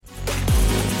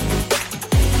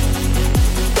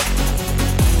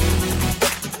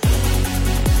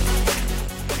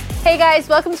guys,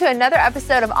 welcome to another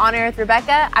episode of On Air with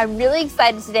Rebecca. I'm really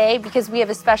excited today because we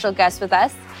have a special guest with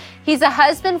us. He's a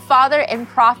husband, father, and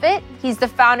prophet. He's the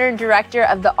founder and director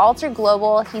of The Altar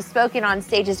Global. He's spoken on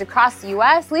stages across the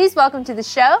U.S. Please welcome to the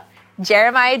show,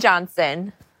 Jeremiah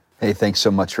Johnson. Hey, thanks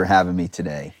so much for having me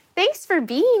today. Thanks for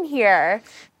being here.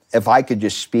 If I could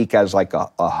just speak as like a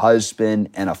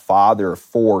husband and a father of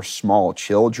 4 small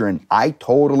children, I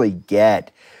totally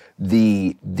get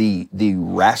the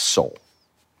wrestle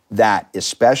that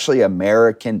especially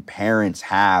American parents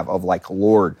have of like,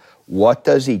 Lord, what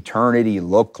does eternity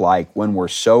look like when we're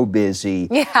so busy,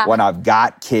 when I've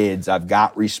got kids, I've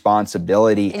got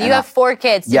responsibility. And you have 4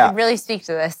 kids, so you can really speak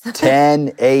to this.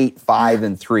 10, 8, 5,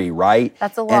 and 3, right?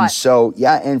 That's a lot. And so,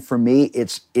 and for me,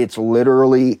 it's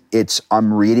literally,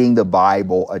 I'm reading the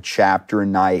Bible a chapter a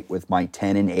night with my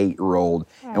 10 and 8-year-old,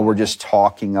 and we're just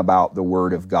talking about the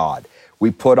Word of God. We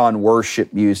put on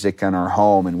worship music in our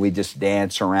home and we just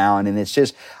dance around. And it's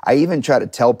just, I even try to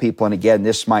tell people, and again,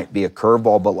 this might be a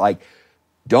curveball, but like,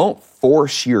 don't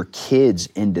force your kids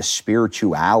into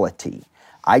spirituality.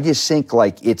 I just think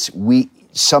like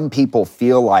some people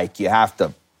feel like you have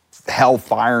to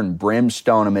hellfire and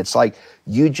brimstone them. It's like,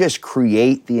 you just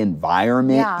create the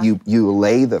environment, you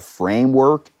lay the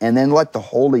framework, and then let the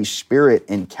Holy Spirit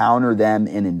encounter them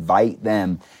and invite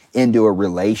them into a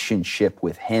relationship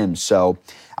with Him. So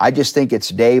I just think it's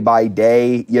day by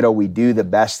day, we do the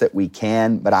best that we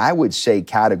can. But I would say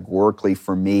categorically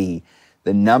for me,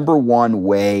 the number one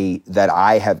way that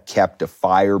I have kept a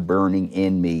fire burning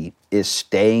in me is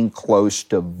staying close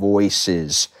to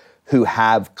voices who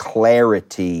have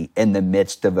clarity in the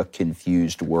midst of a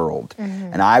confused world.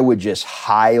 Mm-hmm. And I would just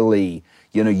highly,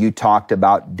 you talked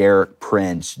about Derek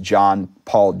Prince, John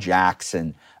Paul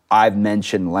Jackson, I've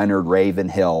mentioned Leonard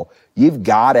Ravenhill. You've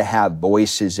got to have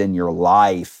voices in your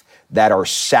life that are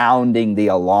sounding the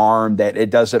alarm, that it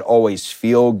doesn't always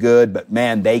feel good, but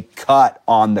man, they cut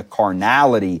on the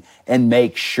carnality and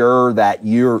make sure that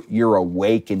you're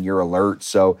awake and you're alert.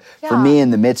 So for me,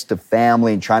 in the midst of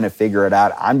family and trying to figure it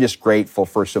out, I'm just grateful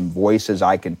for some voices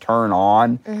I can turn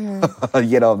on,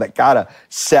 that kind of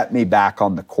set me back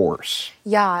on the course.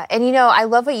 Yeah, and I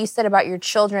love what you said about your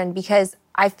children, because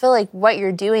I feel like what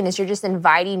you're doing is you're just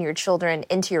inviting your children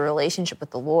into your relationship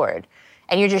with the Lord.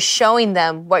 And you're just showing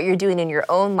them what you're doing in your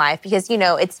own life, because,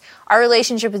 it's our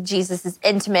relationship with Jesus is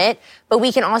intimate, but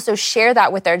we can also share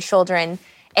that with our children.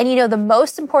 And, the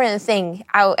most important thing,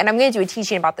 and I'm going to do a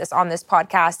teaching about this on this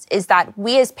podcast, is that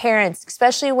we as parents,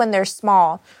 especially when they're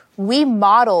small, we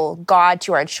model God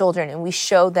to our children and we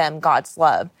show them God's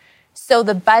love. So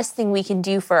the best thing we can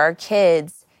do for our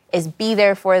kids is be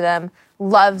there for them,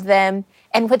 love them.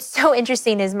 And what's so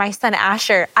interesting is my son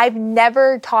Asher, I've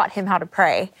never taught him how to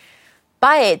pray.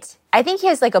 But I think he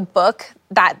has like a book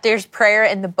that there's prayer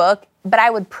in the book, but I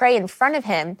would pray in front of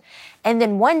him. And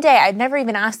then one day, I'd never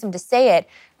even asked him to say it,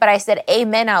 but I said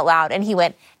amen out loud. And he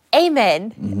went,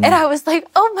 amen. Mm-hmm. And I was like,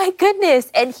 oh my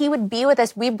goodness. And he would be with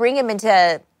us. We bring him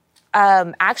into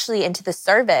the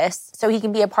service so he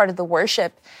can be a part of the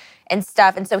worship and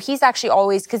stuff. And so he's actually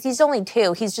always, because he's only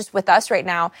 2, he's just with us right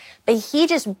now, but he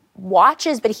just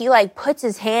watches, but he like puts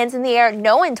his hands in the air.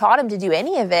 No one taught him to do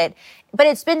any of it, but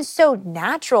it's been so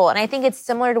natural. And I think it's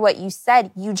similar to what you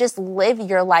said. You just live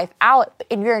your life out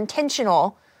and you're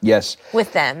intentional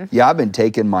with them. Yeah, I've been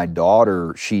taking my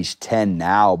daughter, she's 10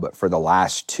 now, but for the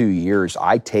last 2 years,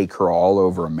 I take her all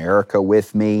over America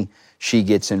with me. She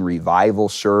gets in revival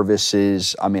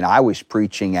services. I mean, I was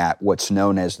preaching at what's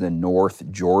known as the North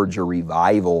Georgia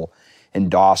Revival in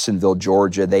Dawsonville,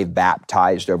 Georgia. They've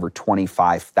baptized over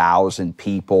 25,000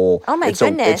 people. Oh my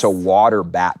goodness. It's a water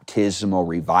baptismal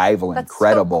revival. That's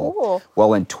incredible. So cool.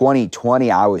 Well, in 2020,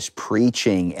 I was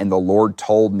preaching and the Lord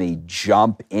told me,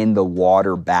 jump in the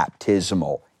water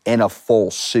baptismal in a full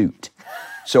suit.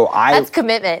 So that's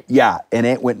commitment. Yeah, and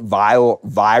it went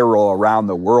viral around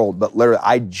the world. But literally,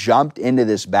 I jumped into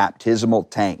this baptismal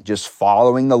tank just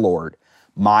following the Lord.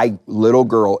 My little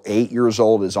girl, 8 years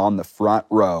old, is on the front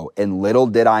row. And little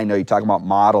did I know, you talking about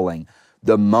modeling,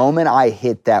 the moment I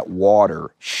hit that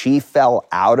water, she fell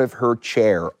out of her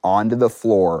chair onto the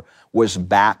floor, was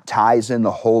baptized in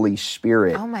the Holy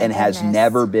Spirit, and has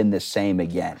never been the same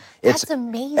again. That's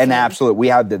amazing. And absolutely, we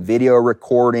have the video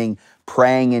recording,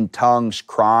 praying in tongues,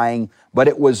 crying, but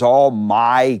it was all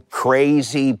my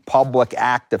crazy public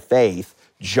act of faith,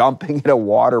 jumping in a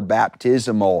water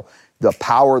baptismal. The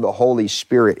power of the Holy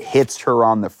Spirit hits her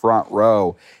on the front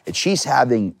row, and she's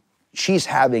having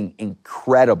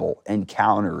incredible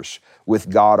encounters with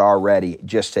God already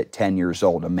just at 10 years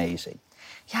old. Amazing.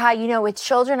 Yeah, with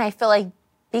children, I feel like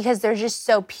because they're just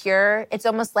so pure, it's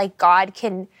almost like God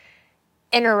can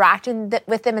interact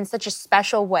with them in such a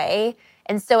special way.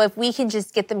 And so if we can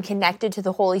just get them connected to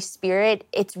the Holy Spirit,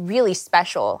 it's really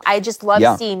special. I just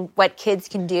love seeing what kids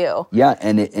can do. Yeah,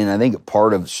 and I think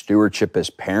part of stewardship as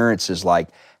parents is like,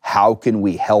 how can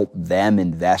we help them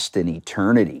invest in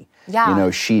eternity? Yeah. You know,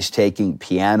 she's taking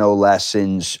piano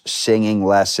lessons, singing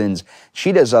lessons.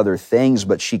 She does other things,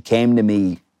 but she came to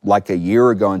me like a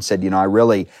year ago and said, you know,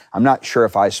 I'm not sure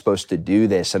if I'm supposed to do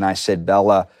this. And I said,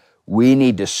 Bella, we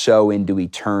need to sow into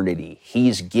eternity.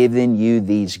 He's given you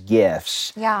these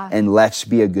gifts, and let's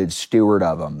be a good steward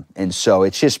of them. And so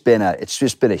it's just been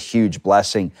a huge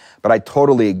blessing. But I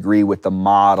totally agree with the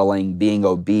modeling, being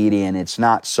obedient. It's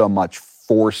not so much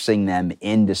forcing them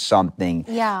into something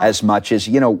as much as,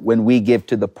 you know, when we give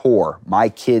to the poor, my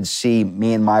kids see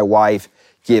me and my wife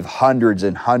give hundreds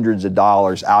and hundreds of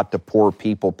dollars out to poor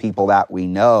people that we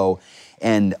know.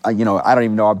 And, you know, I don't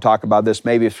even know I'm talking about this.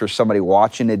 Maybe it's for somebody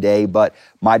watching today, but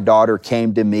my daughter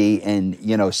came to me and,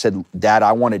 you know, said, Dad,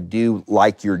 I want to do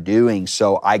like you're doing.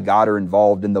 So I got her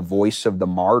involved in the Voice of the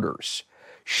Martyrs.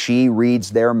 She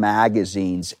reads their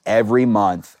magazines every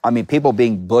month. I mean, people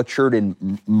being butchered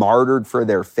and martyred for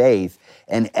their faith.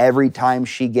 And every time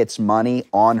she gets money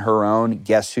on her own,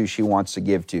 guess who she wants to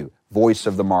give to? Voice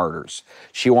of the Martyrs.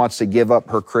 She wants to give up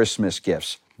her Christmas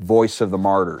gifts. Voice of the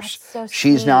Martyrs. So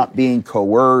she's not being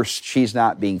coerced. She's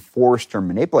not being forced or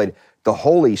manipulated. The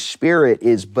Holy Spirit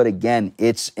is, but again,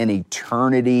 it's an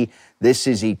eternity. This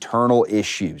is eternal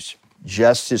issues,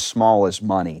 just as small as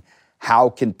money. How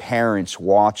can parents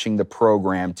watching the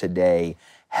program today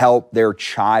help their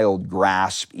child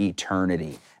grasp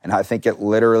eternity? And I think it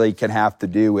literally can have to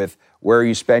do with where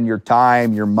you spend your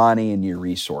time, your money, and your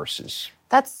resources.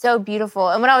 That's so beautiful.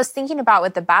 And what I was thinking about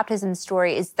with the baptism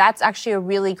story is that's actually a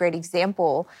really great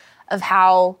example of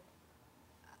how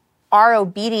our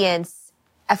obedience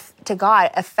to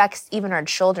God affects even our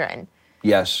children.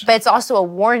 Yes. But it's also a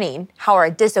warning how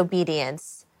our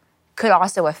disobedience could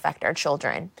also affect our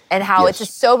children, and how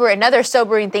it's another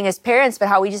sobering thing as parents, but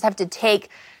how we just have to take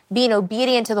being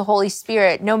obedient to the Holy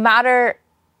Spirit, no matter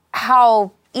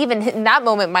how even in that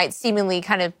moment might seem a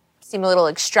little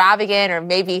extravagant, or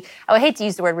maybe, I would hate to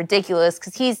use the word ridiculous,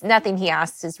 because nothing he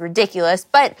asks is ridiculous,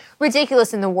 but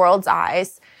ridiculous in the world's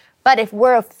eyes. But if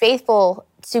we're faithful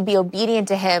to be obedient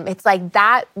to him, it's like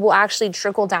that will actually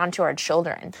trickle down to our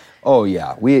children. Oh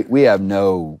yeah, we have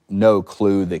no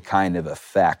clue the kind of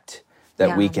effect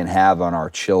that we can have on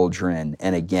our children.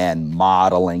 And again,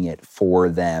 modeling it for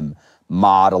them,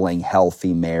 modeling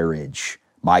healthy marriage.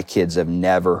 My kids have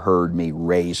never heard me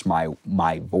raise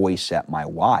my voice at my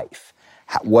wife.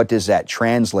 What does that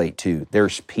translate to?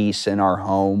 There's peace in our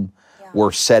home.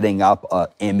 We're setting up an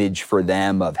image for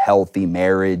them of healthy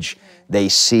marriage. They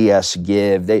see us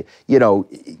give.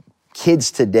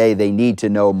 Kids today, they need to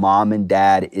know mom and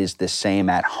dad is the same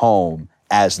at home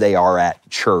as they are at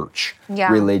church,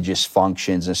 religious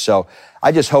functions. And so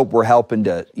I just hope we're helping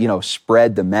to,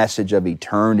 spread the message of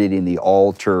eternity in the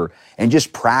altar and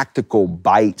just practical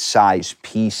bite-sized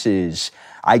pieces.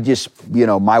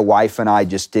 My wife and I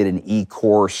just did an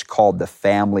e-course called The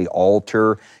Family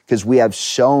Altar, because we have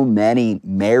so many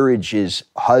marriages,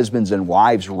 husbands and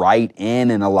wives write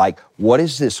in and are like, what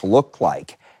does this look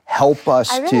like? Help us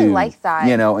I really like that.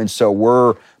 And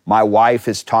so my wife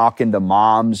is talking to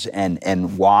moms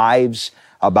and wives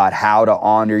about how to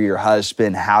honor your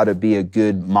husband, how to be a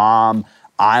good mom.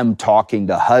 I'm talking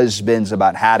to husbands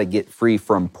about how to get free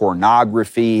from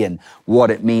pornography and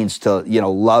what it means to,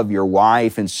 love your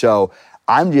wife. And so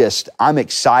I'm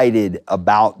excited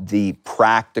about the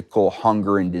practical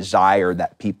hunger and desire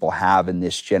that people have in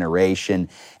this generation.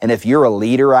 And if you're a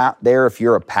leader out there, if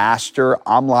you're a pastor,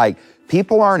 I'm like,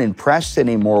 people aren't impressed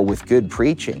anymore with good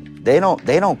preaching. They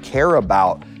don't care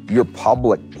about your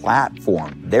public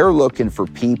platform. They're looking for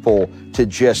people to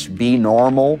just be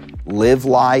normal, live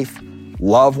life,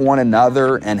 love one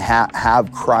another, and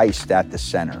have Christ at the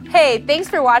center. Hey, thanks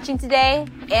for watching today,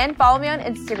 and follow me on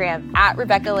Instagram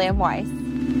 @Rebecca Lamb Weiss.